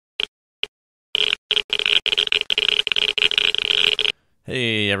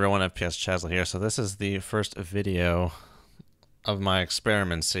Hey everyone, FPS Chazzle here. So this is the first video of my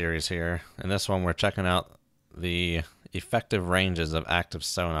experiment series here. In this one we're checking out the effective ranges of active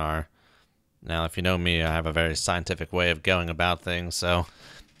sonar. Now if you know me, I have a very scientific way of going about things, so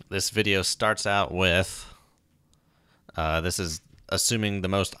this video starts out with, this is assuming the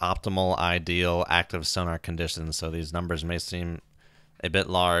most optimal, ideal active sonar conditions, so these numbers may seem a bit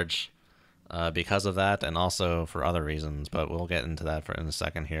large because of that, and also for other reasons, but we'll get into that in a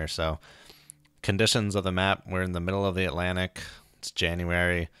second here. So, conditions of the map: we're in the middle of the Atlantic. It's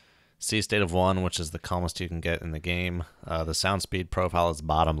January. Sea state of 1, which is the calmest you can get in the game. The sound speed profile is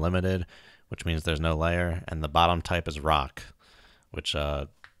bottom limited, which means there's no layer, and the bottom type is rock, which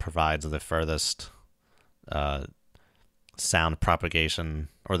provides the furthest sound propagation,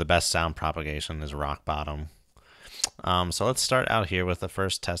 or the best sound propagation is rock bottom. So let's start out here with the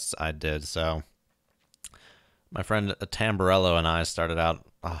first tests I did. So my friend Tamburello and I started out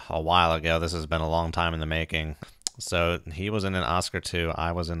a while ago. This has been a long time in the making. So he was in an Oscar 2,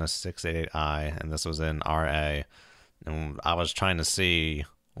 I was in a 688i, and this was in RA. And I was trying to see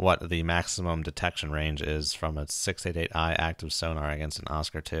what the maximum detection range is from a 688i active sonar against an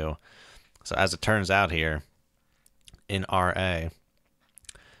Oscar 2. So as it turns out here, in RA,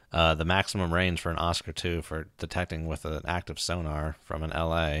 the maximum range for an Oscar 2 for detecting with an active sonar from an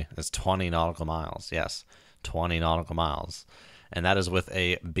LA is 20 nautical miles. Yes, 20 nautical miles. And that is with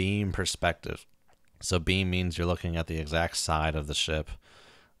a beam perspective. So beam means you're looking at the exact side of the ship.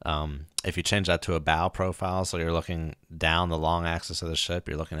 If you change that to a bow profile, so you're looking down the long axis of the ship,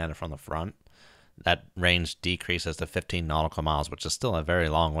 you're looking at it from the front, that range decreases to 15 nautical miles, which is still a very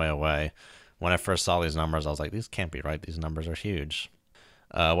long way away. When I first saw these numbers, I was like, these can't be right. These numbers are huge.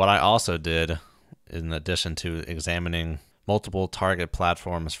 What I also did, in addition to examining multiple target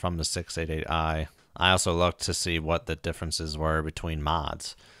platforms from the 688i, I also looked to see what the differences were between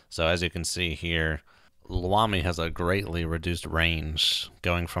mods. So as you can see here, LwAmi has a greatly reduced range,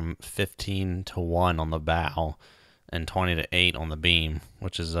 going from 15 to 1 on the bow and 20 to 8 on the beam,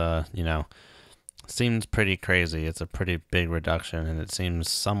 which is, seems pretty crazy. It's a pretty big reduction, and it seems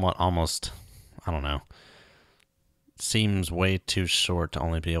somewhat almost, I don't know, seems way too short to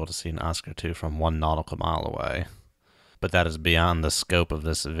only be able to see an Oscar 2 from 1 nautical mile away. But that is beyond the scope of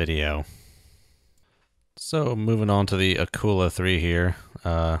this video. So moving on to the Akula 3 here,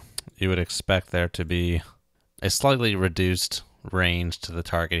 you would expect there to be a slightly reduced range to the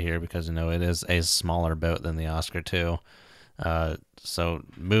target here because, it is a smaller boat than the Oscar 2. So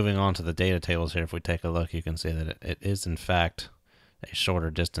moving on to the data tables here, if we take a look, you can see that it is in fact a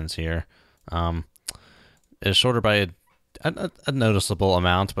shorter distance here. Is shorter by a noticeable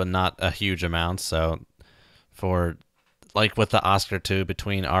amount, but not a huge amount. So for, like with the Oscar 2,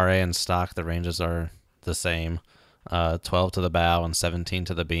 between RA and stock, the ranges are the same, 12 to the bow and 17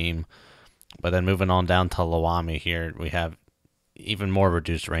 to the beam. But then moving on down to LwAmi here, we have even more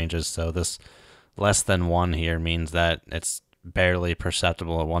reduced ranges. So this less than 1 here means that it's barely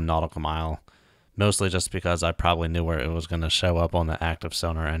perceptible at 1 nautical mile, mostly just because I probably knew where it was going to show up on the active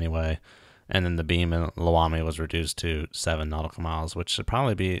sonar anyway. And then the beam in LwAmi was reduced to 7 nautical miles, which should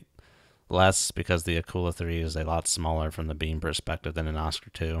probably be less because the Akula 3 is a lot smaller from the beam perspective than an Oscar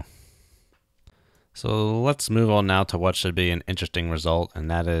 2. So let's move on now to what should be an interesting result, and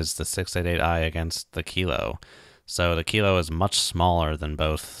that is the 688i against the Kilo. So the Kilo is much smaller than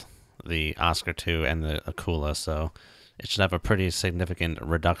both the Oscar 2 and the Akula, so it should have a pretty significant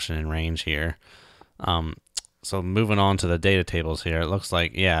reduction in range here. So moving on to the data tables here, it looks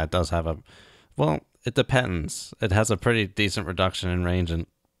like, yeah, it does have a, well, it depends. It has a pretty decent reduction in range in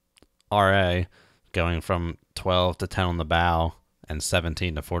RA, going from 12 to 10 on the bow and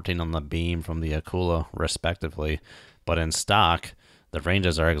 17 to 14 on the beam from the Akula, respectively. But in stock, the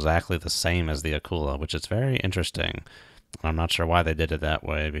ranges are exactly the same as the Akula, which is very interesting. I'm not sure why they did it that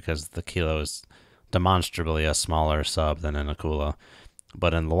way, because the Kilo is demonstrably a smaller sub than an Akula.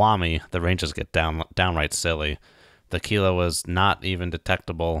 But in LwAmi, the ranges get downright silly. The Kilo was not even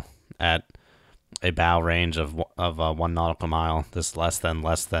detectable at a bow range of 1 nautical mile. This less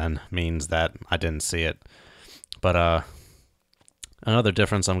than means that I didn't see it. But another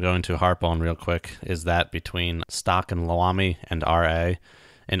difference I'm going to harp on real quick is that between stock and LwAmi and RA.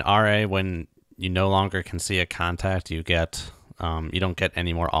 In RA, when you no longer can see a contact, you don't get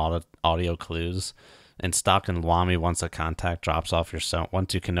any more audio clues. In stock and LwAmi, once a contact drops off your sonar,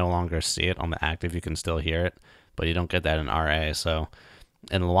 once you can no longer see it on the active, you can still hear it, but you don't get that in RA. So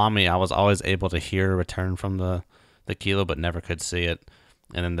in LwAmi, I was always able to hear a return from the Kilo, but never could see it.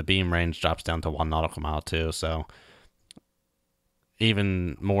 And then the beam range drops down to 1 nautical mile too. So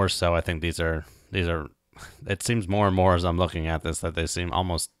even more so, I think these are it seems more and more as I'm looking at this that they seem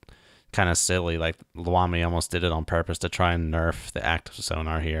almost kind of silly. Like LwAmi almost did it on purpose to try and nerf the active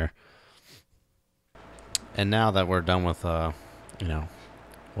sonar here. And now that we're done with, you know,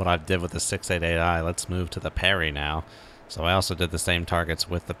 what I did with the 688i, let's move to the Perry now. So I also did the same targets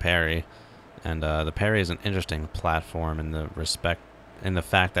with the Perry, and the Perry is an interesting platform in the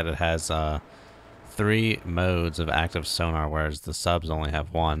fact that it has 3 modes of active sonar, whereas the subs only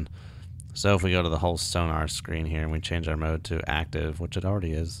have 1. So if we go to the whole sonar screen here and we change our mode to active, which it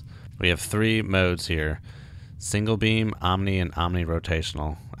already is, we have 3 modes here: single beam, Omni, and Omni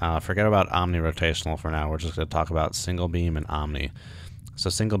Rotational. Forget about Omni Rotational for now. We're just going to talk about single beam and Omni. So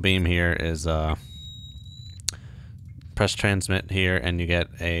single beam here is press transmit here, and you get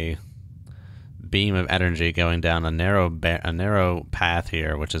a beam of energy going down a narrow path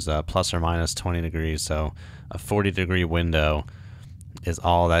here, which is plus or minus 20 degrees. So a 40-degree window is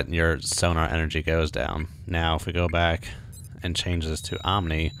all that your sonar energy goes down. Now, if we go back and change this to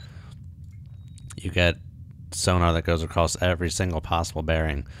Omni, you get sonar that goes across every single possible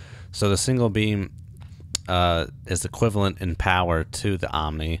bearing. So the single beam is equivalent in power to the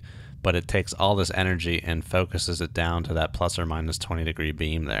Omni, but it takes all this energy and focuses it down to that plus or minus 20-degree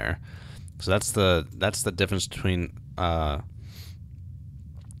beam there. So that's the difference between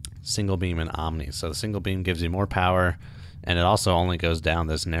single beam and Omni. So the single beam gives you more power, and it also only goes down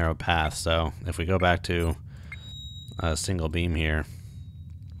this narrow path. So if we go back to single beam here,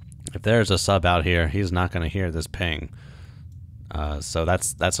 if there's a sub out here, he's not going to hear this ping. So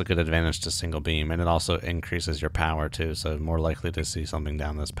that's a good advantage to single beam, and it also increases your power too, so more likely to see something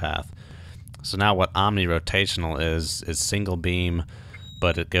down this path. So now what Omni Rotational is single beam,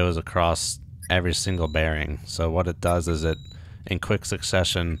 but it goes across every single bearing. So what it does is it, in quick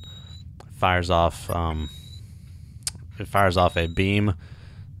succession, fires off a beam,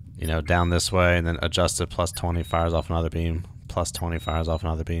 you know, down this way, and then adjusts it plus 20, fires off another beam, plus 20, fires off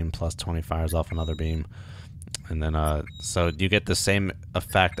another beam, plus 20, fires off another beam. And then so you get the same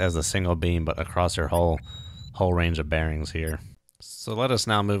effect as a single beam, but across your whole range of bearings here. So let us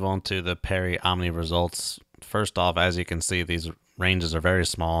now move on to the Perry Omni results. First off, as you can see, these ranges are very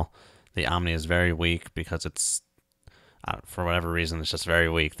small. The Omni is very weak because it's, for whatever reason, it's just very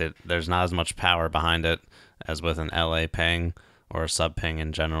weak. There's not as much power behind it as with an LA ping or a sub ping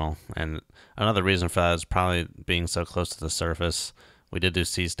in general. And another reason for that is probably being so close to the surface. We did do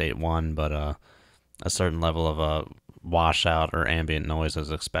sea state 1, but a certain level of washout or ambient noise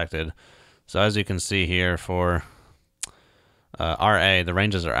is expected. So as you can see here, for RA, the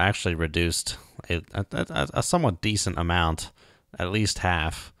ranges are actually reduced a somewhat decent amount, at least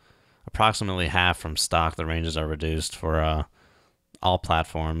half, approximately half from stock. The ranges are reduced for all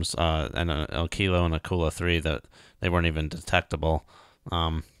platforms, and a Kilo and akula-3 that they weren't even detectable.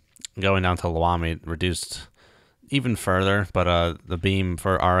 Going down to LwAmi, reduced even further, but the beam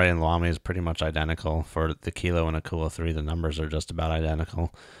for RA and LwAmi is pretty much identical. For the Kilo and akula-3, the numbers are just about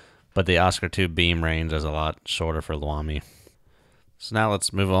identical, but the Oscar 2 beam range is a lot shorter for LwAmi. So now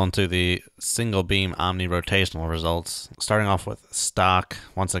let's move on to the single beam Omni Rotational results. Starting off with stock.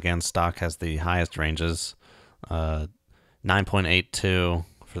 Once again, stock has the highest ranges. 9.82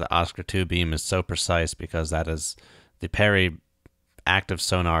 for the Oscar 2 beam is so precise because that is the Perry active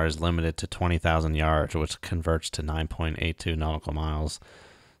sonar is limited to 20,000 yards, which converts to 9.82 nautical miles.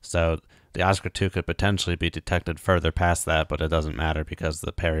 So the Oscar 2 could potentially be detected further past that, but it doesn't matter because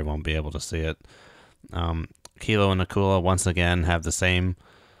the Perry won't be able to see it. Kilo and Akula once again have the same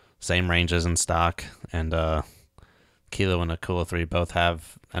ranges in stock, and Kilo and Akula-3 both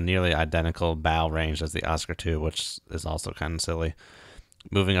have a nearly identical bow range as the Oscar 2, which is also kind of silly.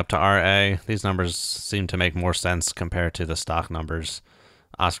 Moving up to RA, these numbers seem to make more sense compared to the stock numbers.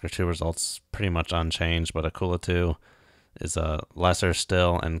 Oscar 2 results pretty much unchanged, but Akula-2 is lesser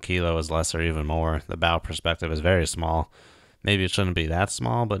still, and Kilo is lesser even more. The bow perspective is very small. Maybe it shouldn't be that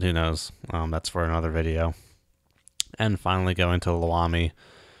small, but who knows? That's for another video. And finally, going to LwAmi.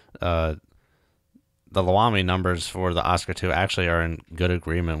 The LwAmi numbers for the Oscar 2 actually are in good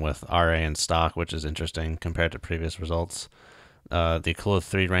agreement with RA and stock, which is interesting compared to previous results. The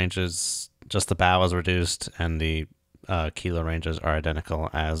Akula-3 ranges, just the bow is reduced, and the Kilo ranges are identical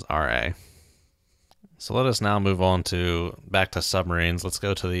as RA. So let us now move on back to submarines. Let's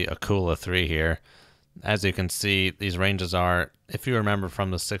go to the Akula-3 here. As you can see, these ranges are, if you remember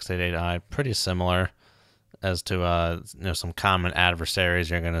from the 688i, pretty similar as to some common adversaries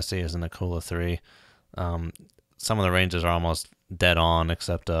you're going to see as an Akula-3. Some of the ranges are almost dead on,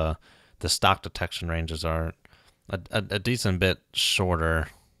 except the stock detection ranges are a decent bit shorter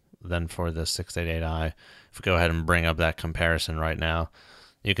than for the 688i. If we go ahead and bring up that comparison right now,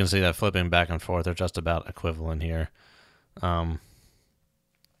 You can see that flipping back and forth are just about equivalent here.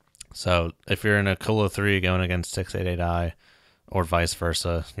 So if you're in Akula-3 going against 688i, or vice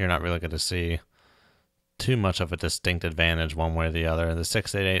versa, you're not really going to see too much of a distinct advantage one way or the other. The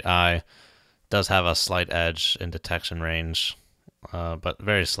 688i does have a slight edge in detection range, but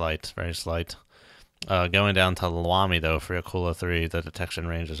very slight, very slight. Going down to LwAmi, though, for Akula-3, the detection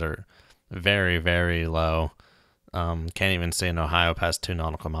ranges are very, very low. Can't even see in Ohio past 2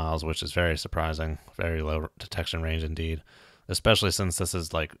 nautical miles, which is very surprising. Very low detection range indeed, especially since this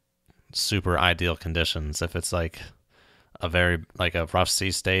is like super ideal conditions. If it's like a rough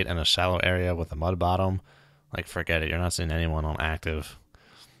sea state and a shallow area with a mud bottom, like forget it. You're not seeing anyone on active.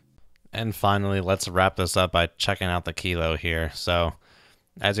 And finally, let's wrap this up by checking out the kilo here. So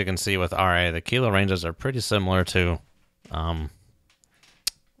as you can see with RA, the kilo ranges are pretty similar to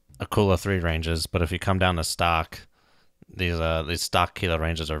Akula-3 ranges, but if you come down to stock, these stock kilo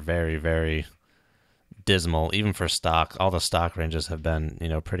ranges are very, very dismal. Even for stock, all the stock ranges have been,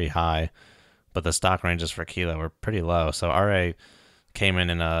 pretty high, but the stock ranges for kilo are pretty low. So RA came in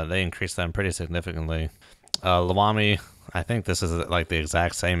and they increased them pretty significantly. LwAmi, I think this is like the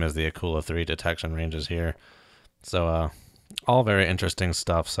exact same as the Akula-3 detection ranges here. So all very interesting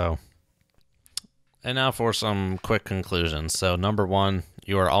stuff. So, and now for some quick conclusions. So number one,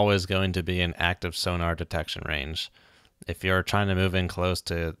 you are always going to be in active sonar detection range. If you're trying to move in close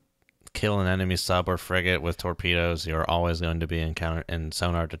to kill an enemy sub or frigate with torpedoes, you're always going to be in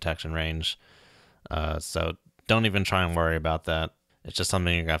sonar detection range. So don't even try and worry about that. It's just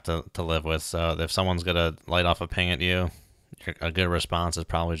something you're going to have to live with. So if someone's going to light off a ping at you, a good response is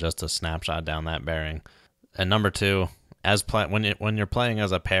probably just a snapshot down that bearing. And number two, when you're playing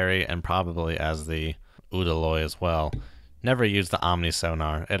as a parry and probably as the Udaloy as well, never use the Omni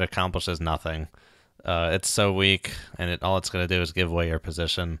sonar. It accomplishes nothing. It's so weak, and all it's going to do is give away your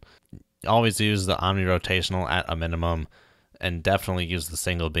position. Always use the Omni Rotational at a minimum, and definitely use the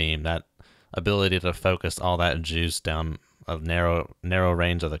single beam. That ability to focus all that juice down a narrow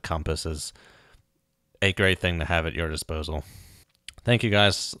range of the compass is a great thing to have at your disposal. Thank you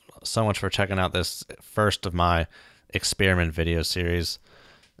guys so much for checking out this first of my experiment video series.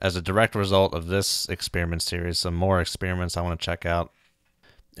 As a direct result of this experiment series, some more experiments I want to check out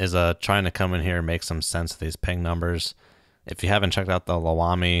is trying to come in here and make some sense of these ping numbers. If you haven't checked out the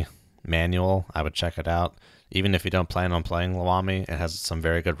LwAmi manual, I would check it out. Even if you don't plan on playing LwAmi, it has some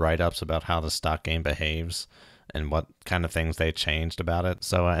very good write-ups about how the stock game behaves and what kind of things they changed about it.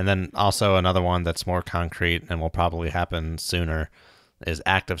 So, and then also another one that's more concrete and will probably happen sooner is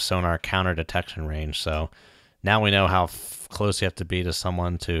active sonar counter detection range. So now we know how close you have to be to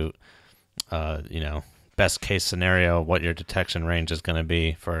someone to, best case scenario, what your detection range is going to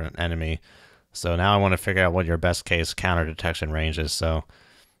be for an enemy. So now I want to figure out what your best case counter detection range is. So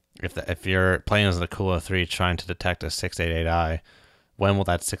if you're playing as the Akula-3 trying to detect a 688i, when will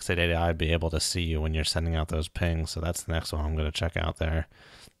that 688i be able to see you when you're sending out those pings? So that's the next one I'm going to check out there.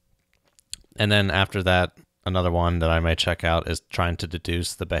 And then after that, another one that I may check out is trying to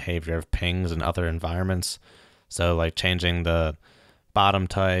deduce the behavior of pings in other environments. So like changing the bottom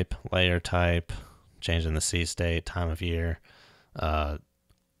type, layer type, changing the sea state, time of year,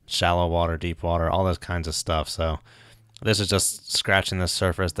 shallow water, deep water, all those kinds of stuff. So this is just scratching the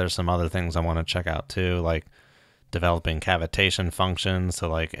surface. There's some other things I want to check out too, like developing cavitation functions. So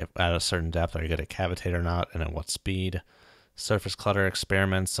like if at a certain depth, are you going to cavitate or not, and at what speed? Surface clutter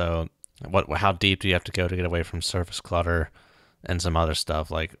experiments. So how deep do you have to go to get away from surface clutter? And some other stuff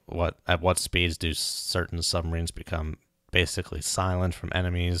like at what speeds do certain submarines become basically silent from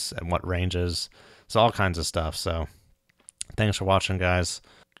enemies, and what ranges. So all kinds of stuff. So thanks for watching, guys.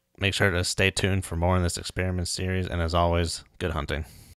 Make sure to stay tuned for more in this experiment series, and as always, good hunting.